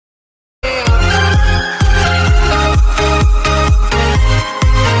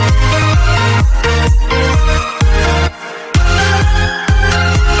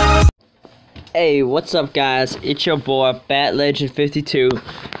Hey, what's up, guys? It's your boy, Bat Legend 52,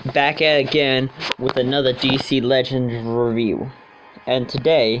 back at it again with another DC Legends review. And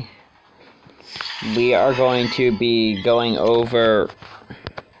today, we are going to be going over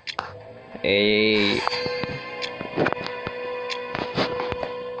a...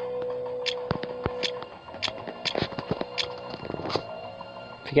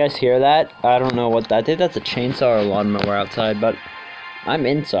 If you guys hear that, I don't know what that... I think that's a chainsaw or lawnmower outside, but I'm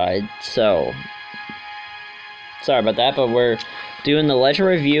inside, so... Sorry about that, but we're doing the Legend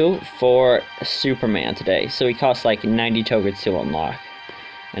review for Superman today. So he costs like 90 tokens to unlock,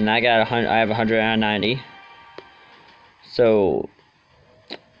 and I have 190. So,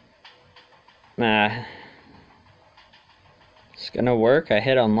 it's gonna work. I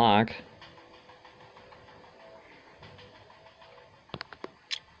hit unlock.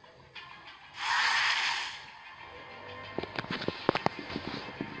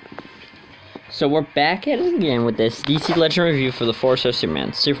 So we're back at it again with this DC Legend review for the 4-star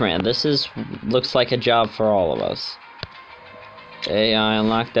Superman. This looks like a job for all of us. Hey, I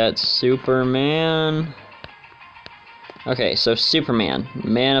unlocked that Superman. Okay, so Superman,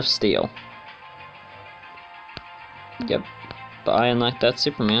 Man of Steel. Yep, I unlocked that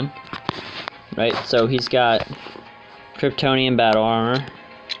Superman. Right, so he's got Kryptonian battle armor,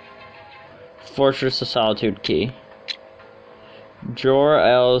 Fortress of Solitude key,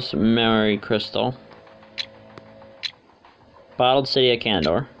 Jor-El's memory crystal, Bottled City of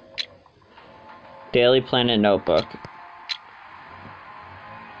Kandor, Daily Planet notebook.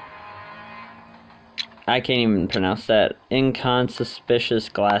 I can't even pronounce that. Inconspicuous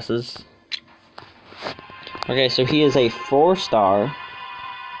glasses. Okay, so he is a 4-star.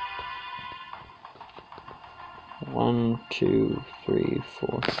 1, 2, 3,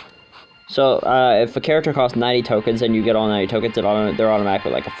 4. So, if a character costs 90 tokens and you get all 90 tokens, they're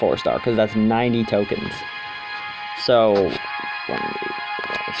automatically like a 4-star, because that's 90 tokens. So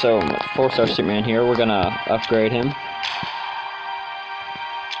 4-star Superman here, we're gonna upgrade him.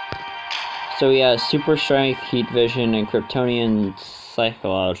 So he has super strength, heat vision, and Kryptonian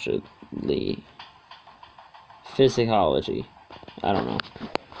physiology. I don't know.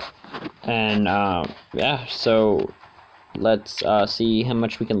 And, yeah, so... let's see how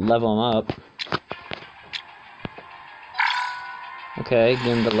much we can level him up. Okay, give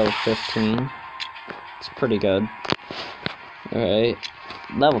him to level 15. It's pretty good. Alright,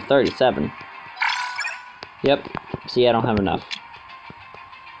 level 37. Yep, see, I don't have enough.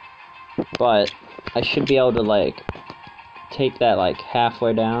 But I should be able to, like, take that, like,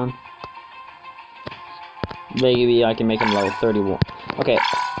 halfway down. Maybe I can make him level 31. Okay,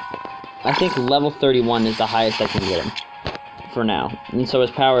 I think level 31 is the highest I can get him for now. And so his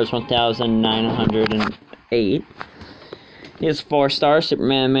power is 1,908. He has 4-star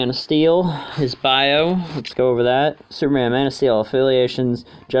Superman, Man of Steel. His bio, let's go over that. Superman, Man of Steel, affiliations,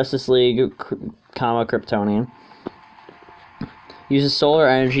 Justice League, Kryptonian. Uses solar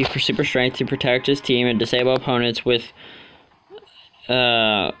energy for super strength to protect his team and disable opponents with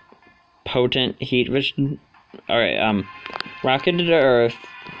potent heat vision. Alright, rocketed to Earth.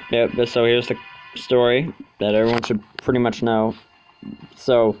 Yep, so here's the story that everyone should pretty much know.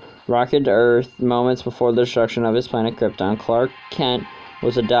 So, rocketed to Earth moments before the destruction of his planet Krypton, Clark Kent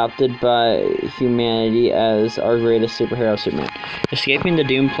was adopted by humanity as our greatest superhero, Superman. Escaping the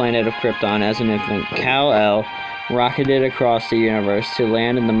doomed planet of Krypton as an infant, Kal-El rocketed across the universe to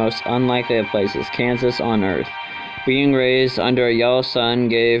land in the most unlikely of places, Kansas on Earth. Being raised under a yellow sun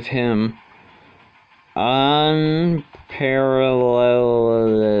gave him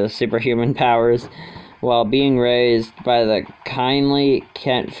unparalleled superhuman powers, while being raised by the kindly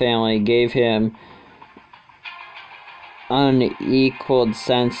Kent family gave him unequaled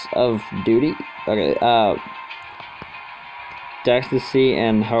sense of duty. Okay, dexterity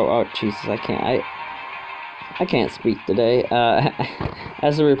and hope. Oh Jesus, I can't speak today.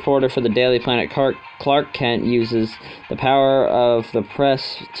 As a reporter for the Daily Planet, Clark Kent uses the power of the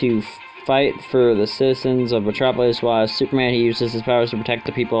press to fight for the citizens of Metropolis, while as Superman, he uses his powers to protect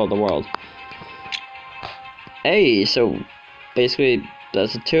the people of the world. Hey, so basically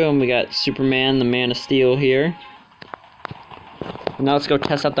that's the two of them. We got Superman, the Man of Steel here. Now let's go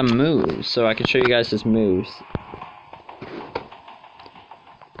test out the moves, so I can show you guys his moves.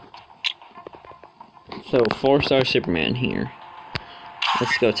 So 4-star Superman here.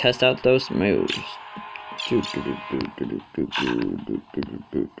 Let's go test out those moves. You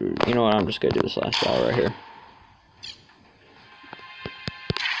know what, I'm just gonna do this last battle right here.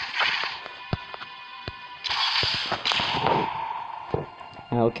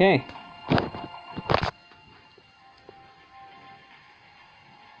 Okay.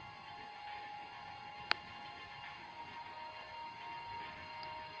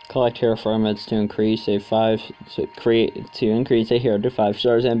 Collect hero fragments to increase a hero to 5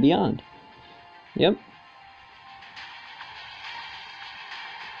 stars and beyond. Yep.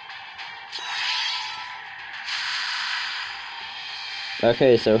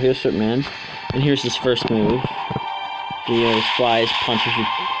 Okay, so here's Superman, and here's his first move. He flies, punches you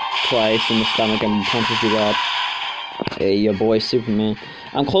twice in the stomach, and punches you up. Hey, your boy Superman.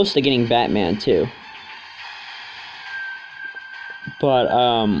 I'm close to getting Batman too, but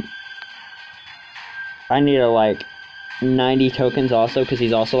I need like 90 tokens also, because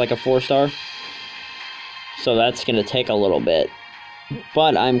he's also like a 4-star. So that's gonna take a little bit.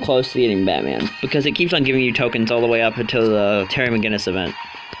 But I'm close to getting Batman, because it keeps on giving you tokens all the way up until the Terry McGinnis event.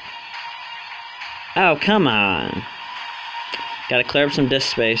 Oh, come on. Gotta clear up some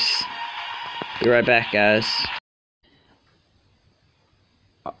disk space. Be right back, guys.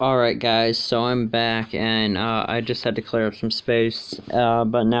 Alright, guys, so I'm back, and I just had to clear up some space,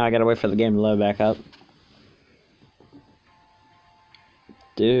 but now I gotta wait for the game to load back up.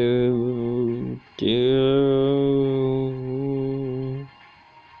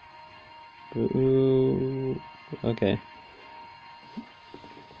 Okay.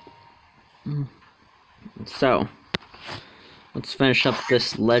 So, let's finish up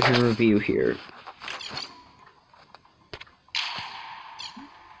this legend review here.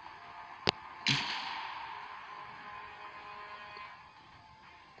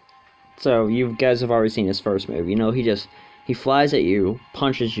 So, you guys have already seen his first move. You know, he flies at you,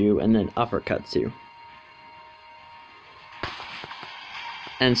 punches you, and then uppercuts you.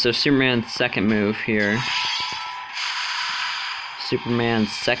 And so Superman's second move here.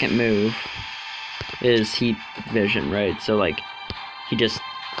 Superman's second move is heat vision, right? So like he just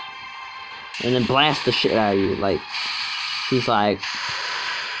and then blasts the shit out of you. Like he's like,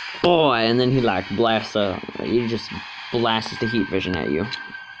 boy, and then he like blasts he just blasts the heat vision at you.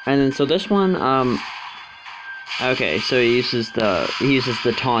 And then so this one, okay, so he uses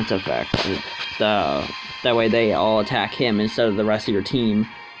the taunt effect. That way they all attack him instead of the rest of your team.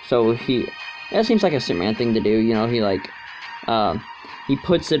 So that seems like a Superman thing to do, you know, he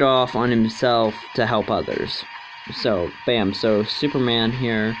puts it off on himself to help others. So, bam, so Superman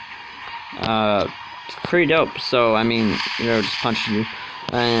here, pretty dope. So, I mean, you know, just punching you.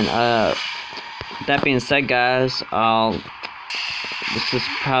 And, that being said, guys, this is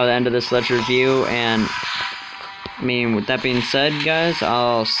probably the end of this Ledger review, and I mean, with that being said, guys,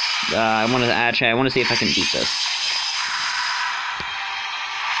 I want to see if I can beat this.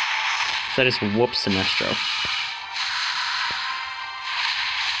 So I just whoop Sinestro.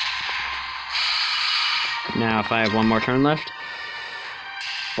 Now, if I have one more turn left,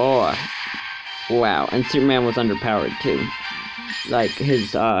 boy, wow! And Superman was underpowered too. Like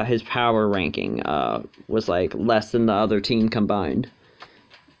his power ranking was like less than the other team combined.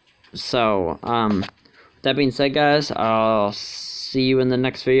 So that being said, guys, I'll see you in the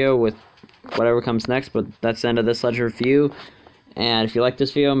next video with whatever comes next, but that's the end of this Ledger review. And if you like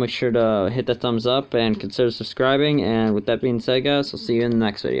this video, make sure to hit the thumbs up and consider subscribing. And with that being said, guys, I'll see you in the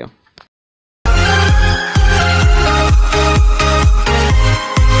next video.